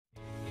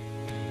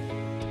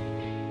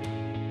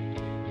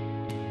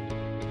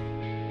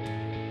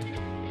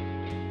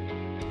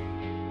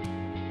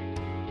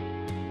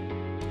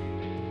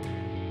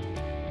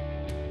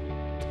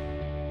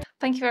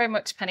Thank you very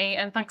much, Penny,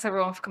 and thanks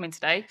everyone for coming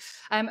today.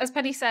 As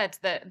Penny said,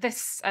 that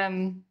this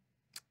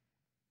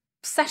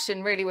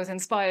session really was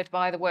inspired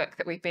by the work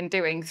that we've been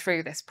doing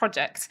through this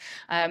project,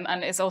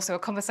 and it's also a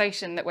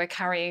conversation that we're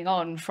carrying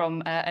on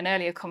from an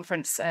earlier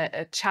conference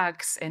at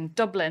CHAGS in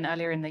Dublin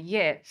earlier in the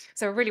year.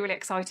 So we're really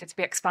excited to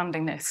be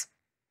expanding this.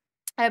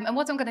 And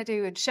what I'm going to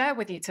do and share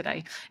with you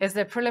today is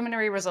the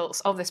preliminary results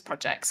of this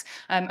project.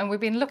 And we've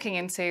been looking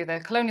into the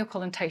colonial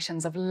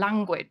connotations of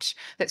language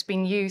that's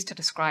been used to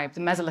describe the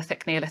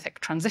Mesolithic Neolithic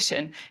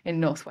transition in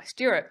Northwest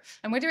Europe.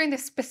 And we're doing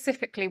this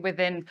specifically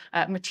within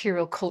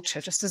material culture,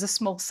 just as a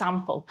small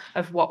sample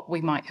of what we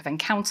might have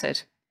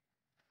encountered.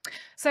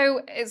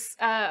 So it's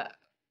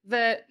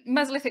the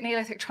Mesolithic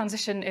Neolithic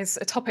transition is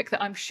a topic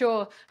that I'm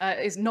sure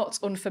is not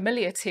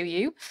unfamiliar to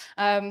you.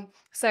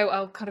 So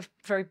I'll kind of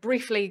very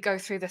briefly go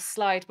through this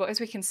slide, but as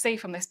we can see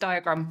from this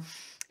diagram,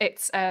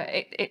 it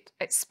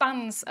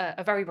spans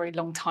a very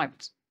long time.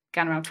 It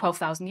began around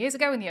 12,000 years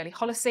ago in the early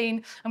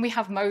Holocene, and we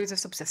have modes of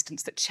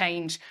subsistence that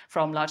change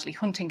from largely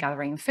hunting,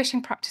 gathering and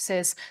fishing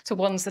practices to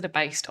ones that are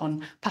based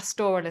on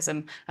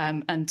pastoralism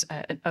and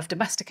of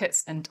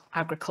domesticates and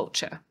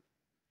agriculture.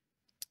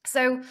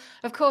 So,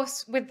 of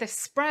course, with this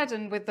spread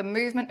and with the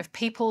movement of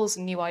peoples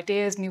and new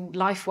ideas, new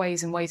life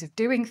ways and ways of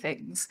doing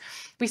things,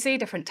 we see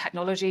different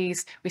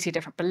technologies, we see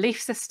different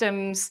belief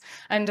systems,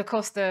 and of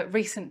course the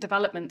recent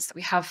developments that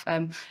we have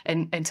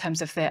in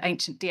terms of the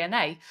ancient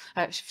DNA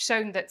have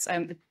shown that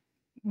the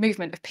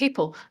movement of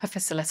people have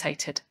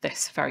facilitated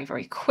this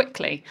very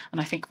quickly.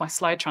 And I think my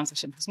slide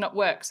transition has not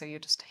worked, so you're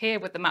just here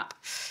with the map.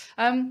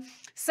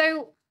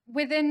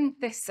 Within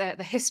this,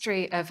 the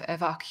history of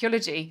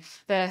archaeology,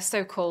 the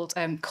so-called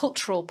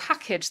cultural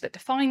package that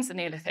defines the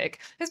Neolithic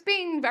has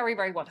been very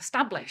well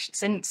established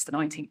since the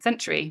 19th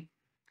century.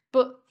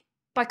 But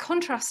by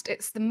contrast,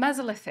 it's the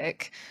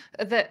Mesolithic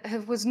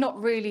that was not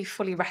really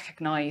fully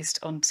recognised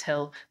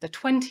until the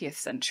 20th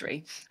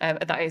century.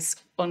 That is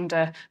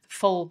under the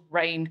full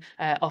reign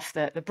of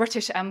the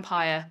British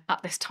Empire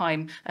at this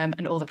time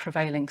and all the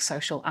prevailing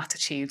social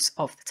attitudes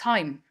of the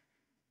time.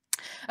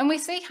 And we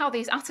see how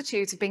these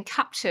attitudes have been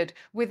captured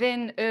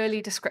within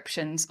early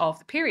descriptions of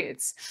the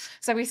periods.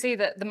 So we see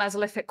that the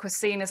Mesolithic was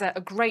seen as a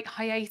great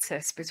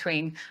hiatus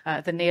between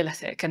the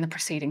Neolithic and the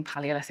preceding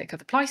Paleolithic of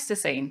the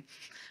Pleistocene.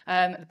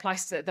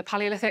 The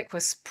Paleolithic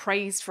was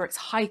praised for its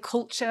high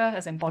culture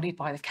as embodied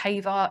by the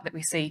cave art that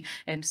we see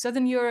in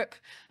Southern Europe.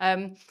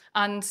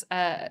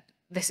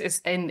 This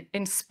is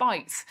in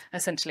spite,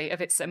 essentially,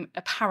 of its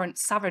apparent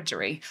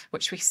savagery,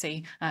 which we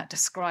see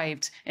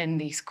described in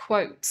these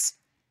quotes.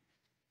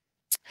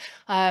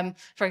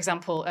 For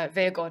example,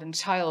 Weirgård and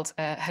Child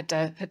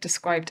had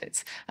described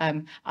it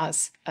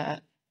as a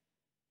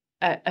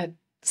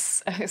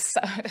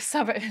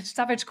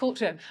savage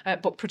culture,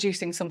 but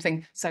producing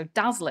something so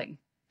dazzling.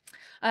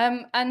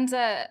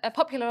 A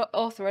popular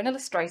author and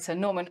illustrator,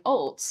 Norman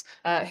Olds,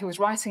 who was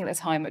writing at the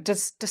time,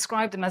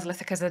 described the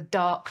Mesolithic as a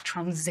dark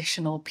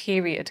transitional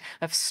period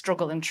of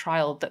struggle and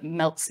trial that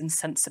melts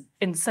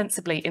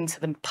insensibly into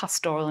the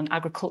pastoral and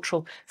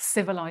agricultural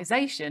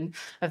civilization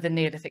of the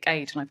Neolithic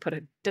age. And I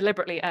put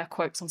deliberately air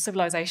quotes on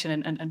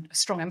civilization and a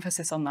strong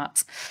emphasis on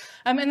that.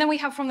 And then we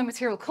have, from the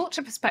material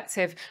culture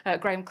perspective,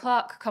 Graham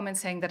Clark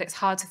commenting that it's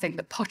hard to think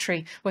that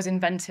pottery was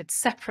invented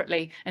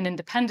separately and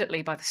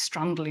independently by the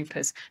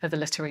strandloopers of the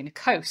Littorina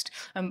coast.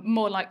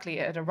 More likely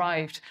it had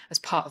arrived as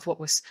part of what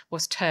was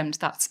termed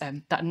that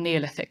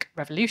Neolithic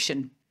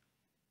revolution.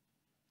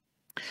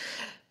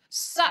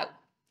 So,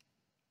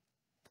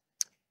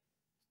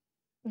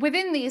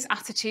 within these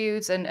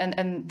attitudes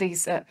and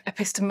these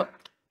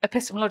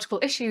epistemological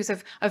issues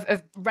of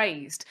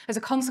raised, as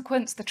a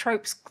consequence, the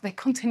tropes, they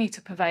continue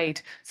to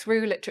pervade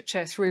through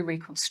literature, through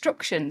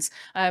reconstructions.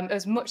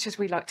 As much as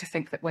we like to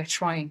think that we're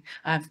trying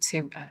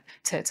to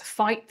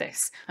fight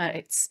this,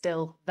 it's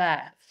still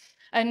there.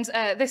 And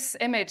this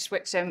image,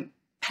 which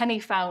Penny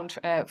found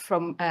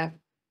from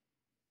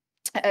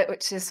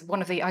which is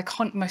one of the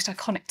most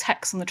iconic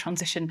texts on the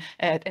transition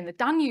in the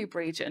Danube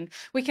region,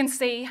 we can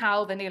see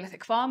how the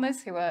Neolithic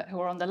farmers who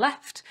are on the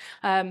left,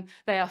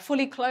 they are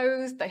fully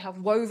clothed, they have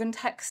woven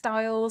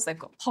textiles, they've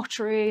got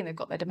pottery, and they've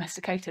got their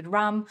domesticated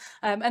ram,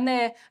 and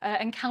they're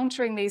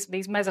encountering these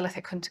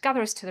Mesolithic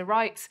hunter-gatherers to the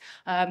right.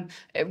 They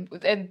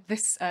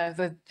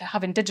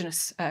have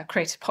indigenous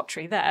created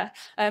pottery there,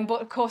 but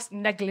of course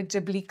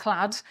negligibly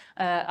clad,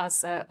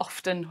 as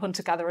often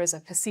hunter-gatherers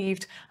are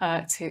perceived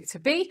to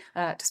be,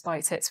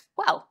 despite it.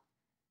 Well,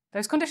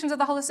 those conditions of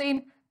the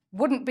Holocene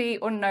wouldn't be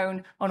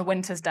unknown on a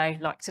winter's day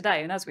like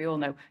today, and as we all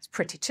know, it's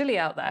pretty chilly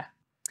out there.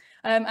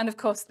 And of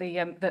course, the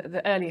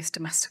earliest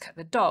domesticate,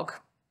 the dog.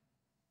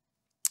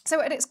 So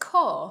at its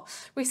core,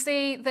 we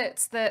see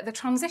that the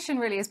transition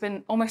really has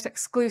been almost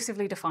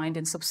exclusively defined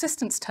in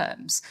subsistence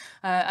terms.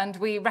 And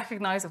we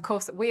recognise, of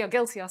course, that we are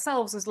guilty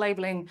ourselves as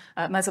labelling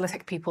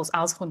Mesolithic peoples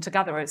as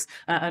hunter-gatherers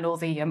and all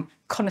the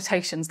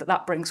connotations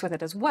that brings with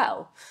it as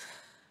well.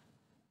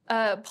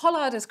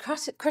 Pollard has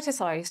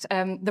criticised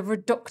the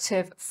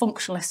reductive,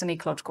 functionalist and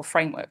ecological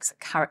frameworks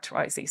that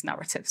characterise these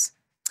narratives.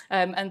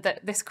 and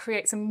that this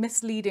creates a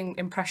misleading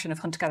impression of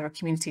hunter-gatherer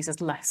communities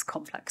as less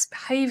complex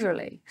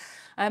behaviourally.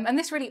 And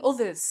this really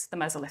others the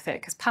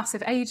Mesolithic as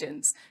passive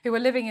agents who are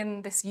living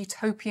in this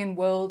utopian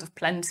world of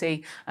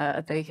plenty,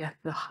 the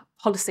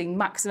Holocene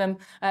maximum,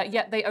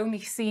 yet they only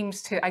seemed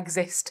to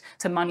exist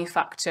to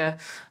manufacture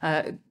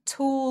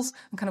tools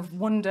and kind of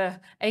wander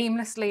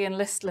aimlessly and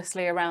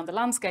listlessly around the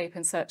landscape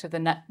in search of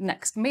the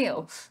next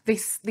meal.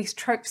 These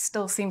tropes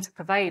still seem to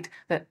pervade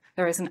that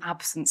there is an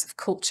absence of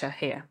culture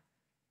here.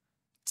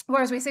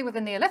 Whereas we see with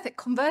the Neolithic,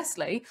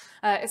 conversely,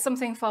 it's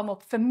something far more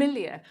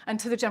familiar and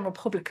to the general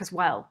public as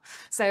well.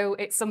 So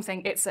it's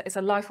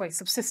a life-way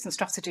subsistence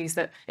strategies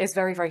that is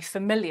very, very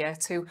familiar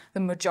to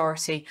the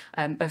majority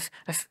of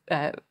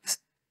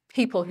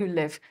people who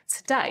live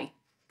today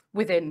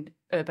within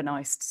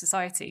urbanised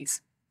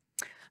societies.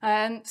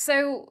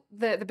 So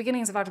the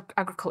beginnings of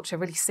agriculture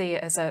really see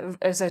it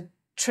as a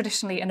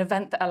traditionally an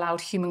event that allowed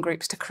human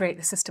groups to create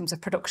the systems of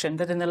production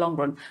that in the long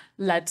run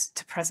led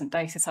to present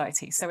day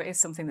societies. So it is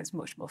something that's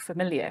much more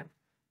familiar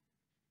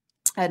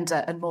and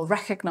more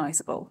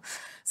recognisable.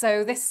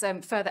 So this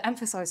further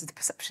emphasises the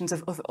perceptions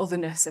of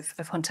otherness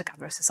of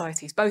hunter-gatherer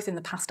societies, both in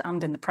the past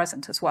and in the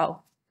present as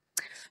well.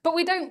 But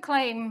we don't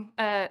claim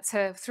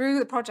through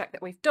the project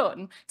that we've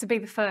done, to be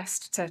the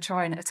first to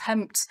try and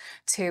attempt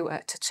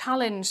to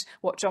challenge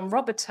what John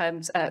Robert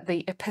termed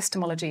the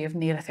epistemology of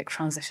Neolithic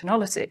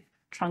transitionology.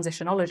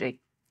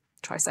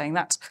 Try saying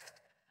that.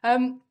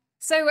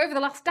 So over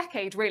the last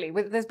decade, really,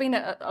 there's been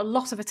a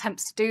lot of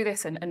attempts to do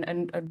this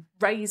and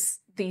raise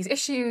these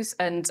issues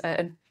and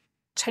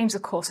change the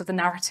course of the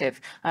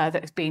narrative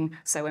that has been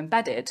so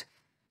embedded.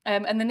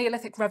 And the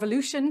Neolithic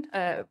revolution,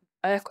 air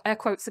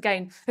quotes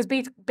again, has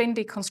been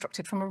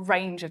deconstructed from a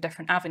range of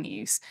different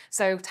avenues.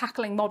 So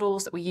tackling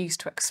models that we use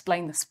to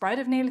explain the spread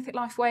of Neolithic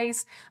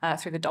lifeways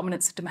through the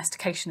dominance of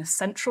domestication as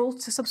central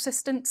to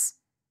subsistence,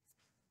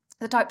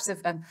 the types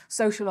of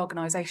social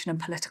organisation and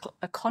political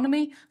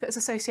economy that is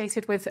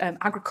associated with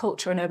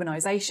agriculture and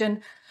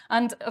urbanisation,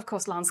 and of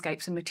course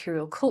landscapes and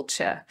material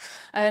culture.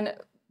 And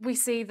we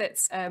see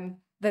that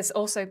there's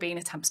also been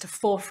attempts to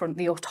forefront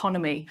the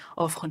autonomy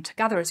of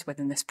hunter-gatherers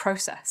within this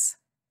process.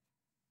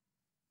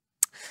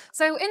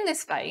 So in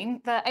this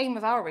vein, the aim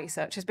of our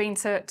research has been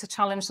to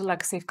challenge the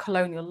legacy of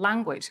colonial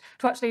language,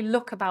 to actually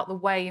look about the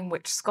way in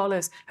which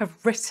scholars have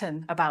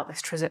written about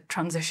this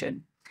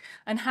transition,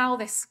 and how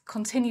this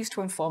continues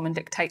to inform and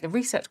dictate the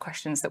research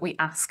questions that we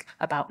ask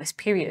about this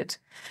period.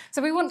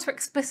 So we want to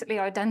explicitly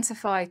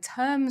identify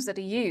terms that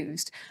are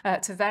used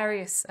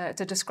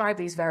to describe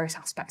these various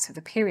aspects of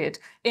the period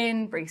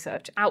in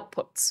research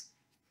outputs.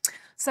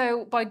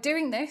 So by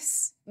doing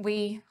this,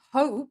 we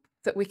hope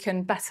that we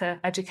can better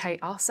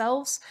educate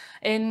ourselves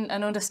in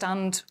and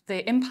understand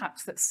the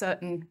impact that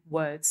certain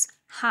words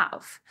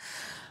have.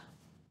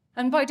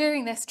 And by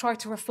doing this, try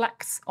to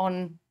reflect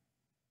on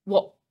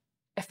what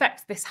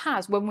effect this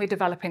has when we're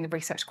developing the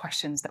research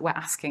questions that we're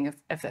asking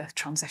of the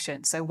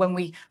transition. So when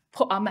we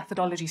put our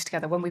methodologies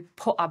together, when we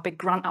put our big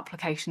grant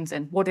applications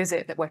in, what is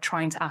it that we're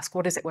trying to ask?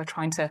 What is it we're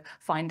trying to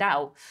find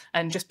out?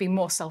 And just be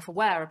more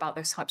self-aware about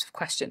those types of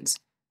questions.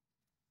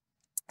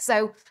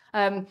 So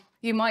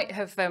you might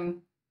have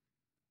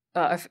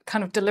I've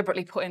kind of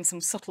deliberately put in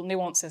some subtle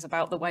nuances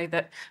about the way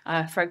that,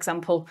 for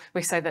example,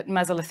 we say that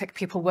Mesolithic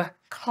people were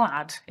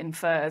clad in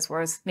furs,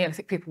 whereas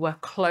Neolithic people were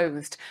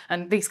clothed.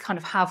 And these kind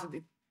of have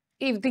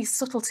these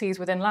subtleties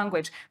within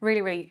language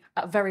really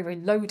very, very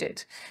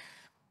loaded.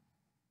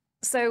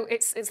 So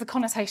it's the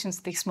connotations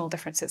of these small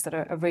differences that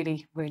are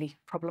really, really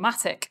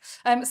problematic.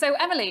 So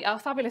Emily, our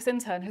fabulous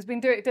intern,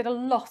 did a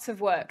lot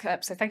of work.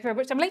 So thank you very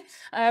much, Emily,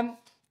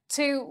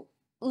 to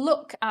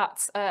look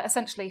at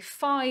essentially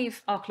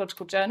 5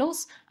 archaeological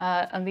journals,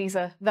 and these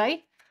are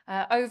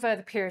over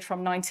the period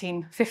from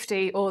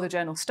 1950, or the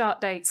journal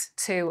start dates,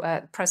 to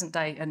present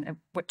day, and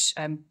which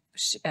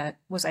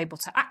was able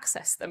to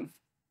access them.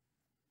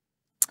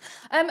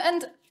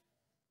 And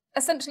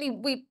essentially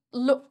Emily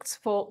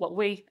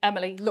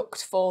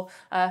looked for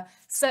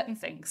certain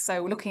things.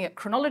 So looking at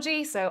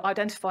chronology, so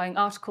identifying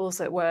articles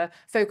that were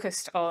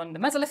focused on the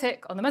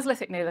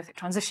Mesolithic Neolithic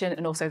transition,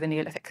 and also the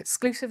Neolithic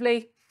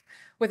exclusively,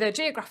 with a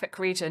geographic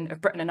region of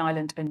Britain and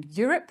Ireland and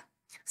Europe.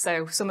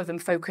 So some of them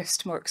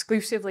focused more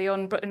exclusively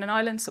on Britain and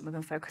Ireland, some of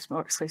them focused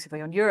more exclusively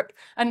on Europe,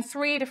 and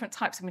 3 different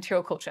types of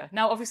material culture.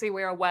 Now, obviously,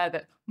 we're aware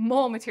that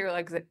more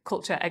material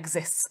culture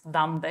exists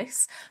than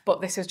this,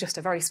 but this is just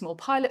a very small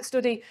pilot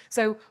study.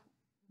 So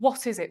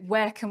what is it?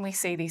 Where can we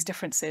see these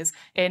differences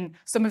in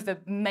some of the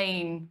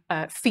main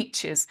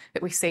features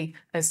that we see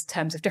as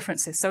terms of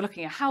differences? So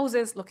looking at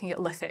houses, looking at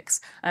lithics,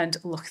 and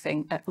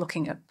looking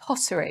at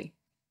pottery.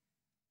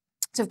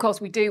 So, of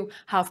course, we do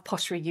have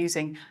pottery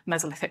using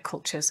Mesolithic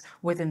cultures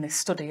within this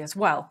study as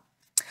well.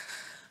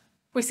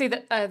 We see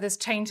that there's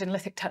change in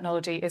lithic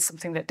technology is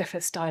something that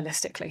differs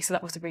stylistically, so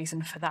that was the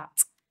reason for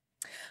that.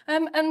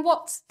 And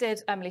what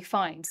did Emily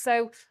find?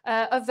 So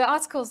of the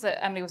articles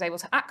that Emily was able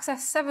to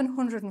access,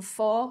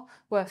 704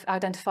 were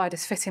identified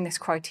as fitting this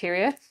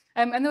criteria.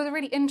 And there was a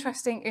really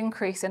interesting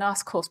increase in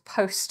articles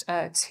post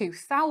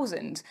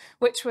 2000,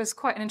 which was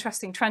quite an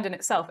interesting trend in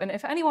itself. And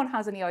if anyone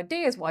has any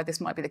ideas why this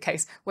might be the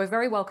case, we're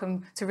very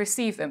welcome to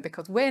receive them,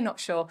 because we're not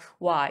sure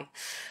why.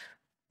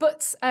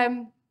 But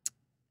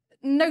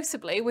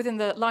notably, within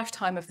the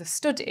lifetime of the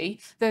study,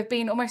 there have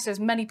been almost as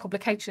many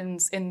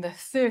publications in the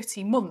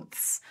 30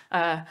 months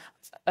that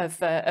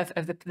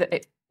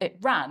it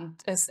ran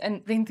as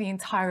in the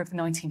entire of the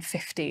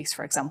 1950s,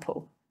 for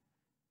example.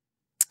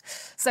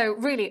 So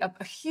really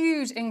a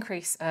huge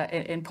increase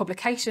in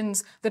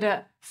publications that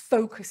are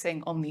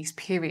focusing on these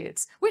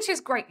periods, which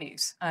is great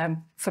news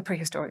for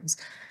prehistorians.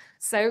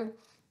 So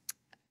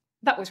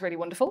that was really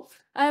wonderful.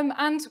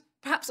 And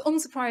perhaps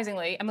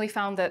unsurprisingly, Emily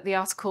found that the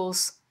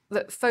articles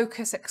that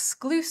focus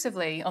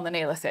exclusively on the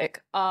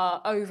Neolithic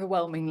are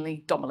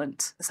overwhelmingly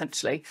dominant,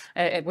 essentially,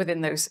 within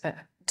those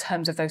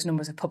terms of those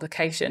numbers of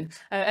publication.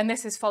 And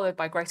this is followed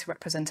by greater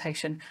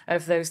representation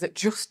of those that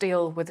just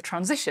deal with the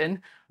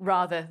transition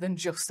rather than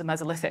just the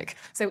Mesolithic.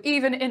 So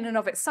even in and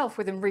of itself,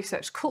 within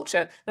research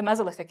culture, the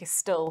Mesolithic is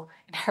still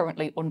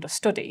inherently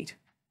understudied.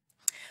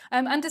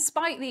 And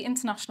despite the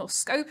international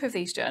scope of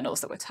these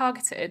journals that were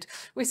targeted,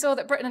 we saw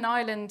that Britain and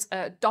Ireland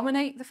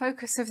dominate the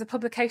focus of the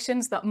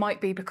publications. That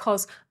might be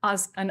because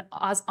as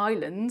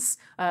islands,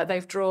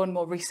 they've drawn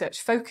more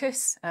research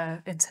focus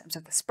in terms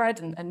of the spread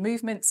and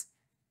movements.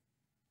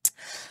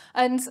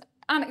 And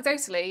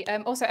anecdotally,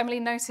 also Emily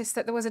noticed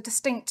that there was a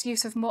distinct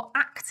use of more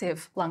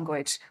active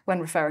language when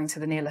referring to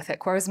the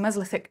Neolithic, whereas the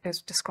Mesolithic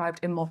is described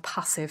in more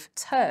passive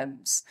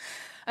terms.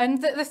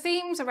 And the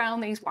themes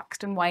around these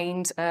waxed and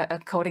waned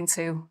according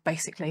to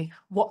basically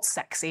what's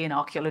sexy in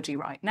archaeology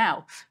right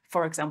now.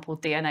 For example,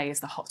 DNA is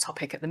the hot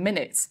topic at the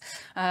minute.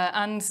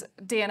 And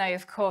DNA,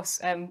 of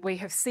course, we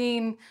have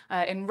seen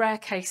in rare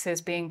cases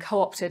being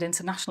co-opted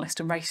into nationalist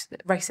and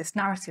racist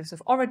narratives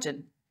of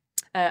origin.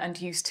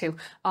 And used to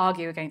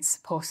argue against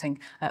supporting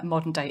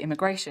modern day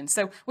immigration.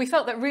 So we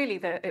felt that really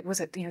it was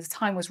the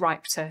time was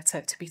ripe to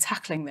be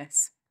tackling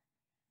this.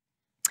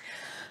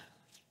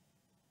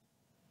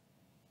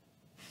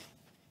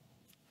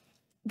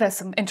 There's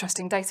some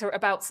interesting data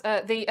about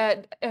from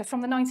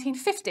the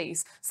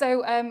 1950s,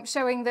 so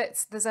showing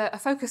that there's a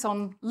focus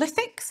on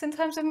lithics in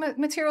terms of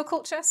material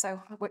culture.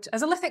 So, which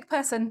as a lithic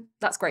person,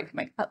 that's great for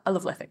me. I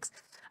love lithics,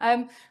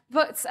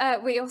 but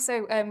we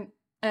also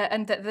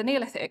and the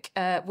Neolithic,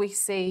 we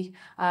see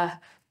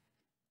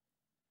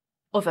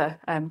other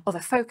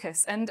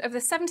focus. And of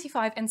the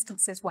 75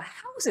 instances where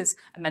houses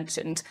are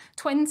mentioned,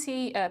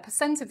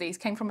 20% of these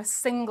came from a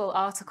single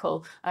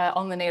article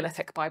on the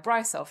Neolithic by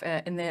Brysov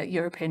in the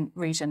European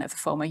region of the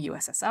former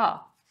USSR.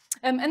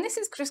 And this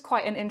is just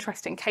quite an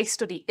interesting case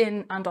study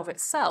in and of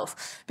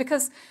itself,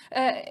 because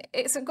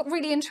it's got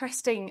really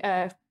interesting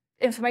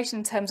information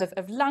in terms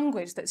of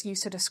language that's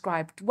used to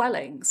describe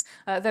dwellings,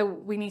 though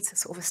we need to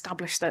sort of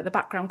establish the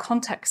background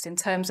context in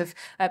terms of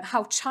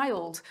how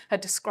Child had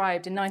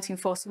described in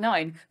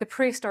 1949 the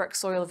prehistoric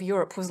soil of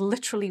Europe was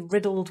literally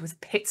riddled with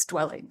pit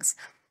dwellings,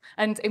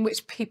 and in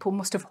which people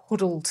must have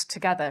huddled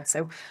together.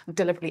 So I'm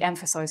deliberately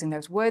emphasising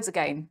those words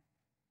again.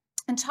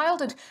 And Child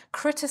had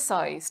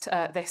criticised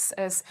this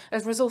as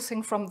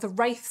resulting from the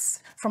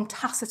wraiths from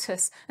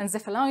Tacitus and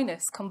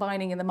Xiphilinus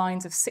combining in the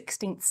minds of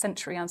 16th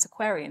century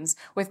antiquarians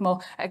with more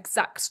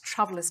exact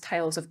travellers'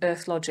 tales of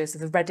earth lodges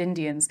of the Red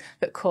Indians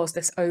that caused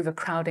this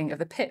overcrowding of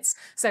the pits.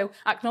 So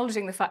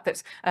acknowledging the fact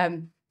that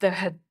there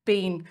had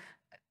been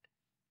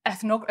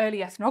early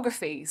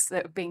ethnographies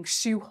that were being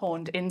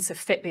shoehorned in to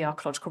fit the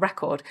archaeological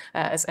record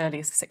as early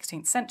as the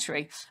 16th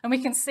century. And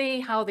we can see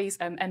how these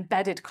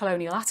embedded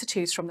colonial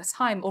attitudes from the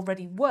time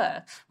already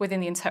were within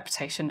the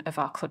interpretation of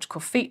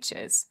archaeological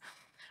features.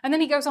 And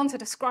then he goes on to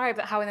describe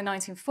that how in the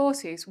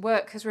 1940s,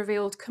 work has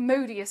revealed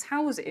commodious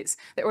houses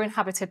that were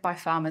inhabited by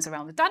farmers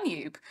around the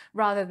Danube,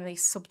 rather than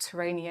these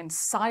subterranean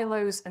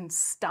silos and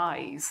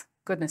sties.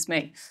 Goodness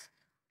me.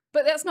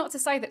 But that's not to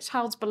say that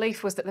Child's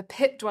belief was that the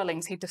pit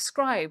dwellings he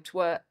described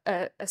were,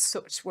 as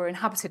such, were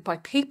inhabited by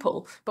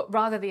people, but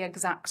rather the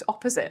exact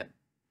opposite.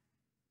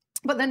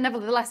 But then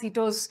nevertheless, he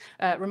does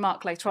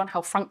remark later on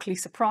how frankly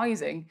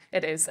surprising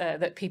it is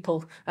that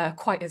people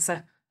quite as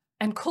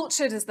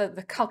encultured as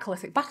the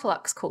Chalcolithic battle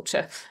axe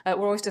culture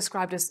were always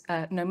described as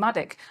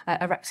nomadic,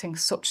 erecting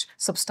such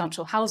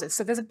substantial houses.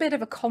 So there's a bit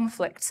of a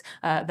conflict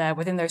there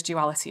within those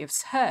duality of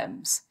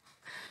terms.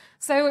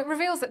 So it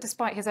reveals that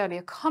despite his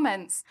earlier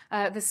comments,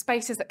 the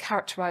spaces that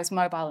characterise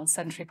mobile and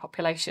sedentary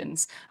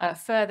populations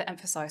further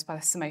emphasised by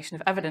the summation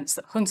of evidence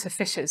that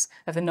hunter-fishers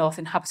of the north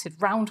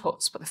inhabited round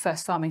huts, but the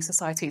first farming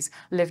societies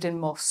lived in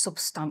more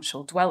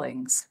substantial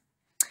dwellings.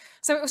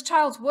 So it was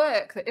Child's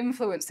work that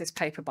influenced this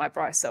paper by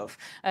Brysov,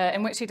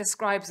 in which he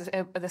describes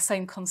the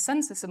same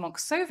consensus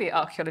amongst Soviet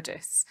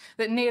archaeologists,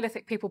 that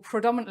Neolithic people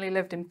predominantly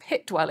lived in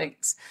pit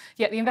dwellings,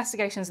 yet the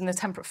investigations in the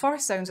temperate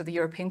forest zones of the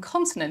European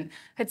continent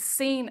had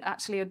seen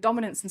actually a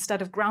dominance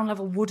instead of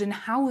ground-level wooden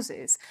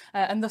houses,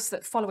 and thus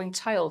that following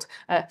Child,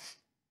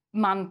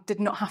 man did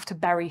not have to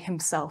bury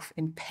himself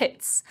in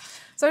pits.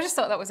 So I just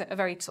thought that was a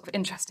very sort of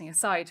interesting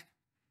aside.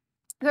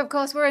 So of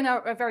course, we're in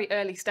our very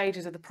early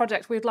stages of the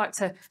project. We'd like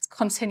to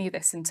continue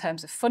this in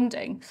terms of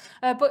funding,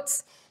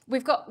 but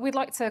we'd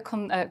like to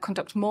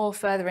conduct more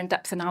further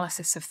in-depth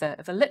analysis of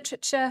the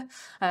literature,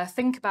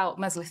 think about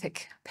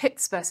Mesolithic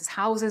pits versus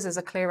houses as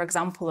a clear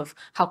example of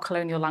how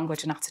colonial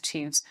language and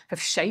attitudes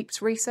have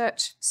shaped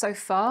research so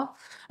far,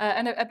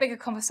 and a bigger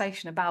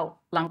conversation about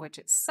language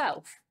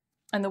itself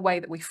and the way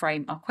that we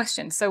frame our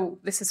questions. So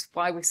this is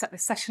why we set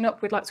this session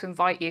up. We'd like to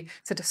invite you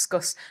to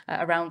discuss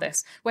around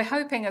this. We're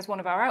hoping as one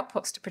of our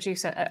outputs to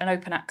produce an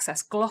open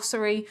access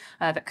glossary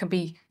that can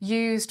be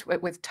used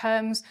with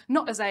terms,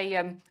 not as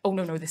a, oh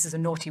no, this is a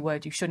naughty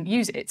word, you shouldn't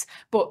use it,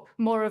 but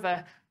more of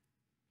a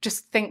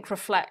just think,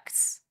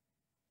 reflects,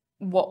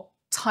 what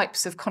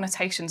types of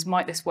connotations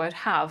might this word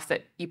have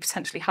that you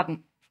potentially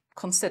hadn't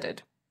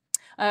considered.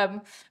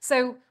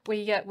 So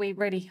we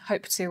really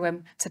hope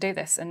to do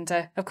this, and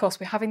of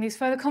course we're having these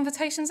further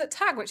conversations at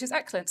TAG, which is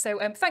excellent. So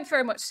thank you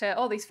very much to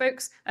all these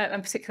folks,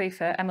 and particularly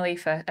for Emily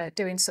for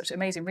doing such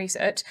amazing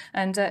research,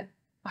 and I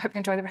hope you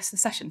enjoy the rest of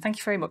the session. Thank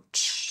you very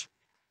much.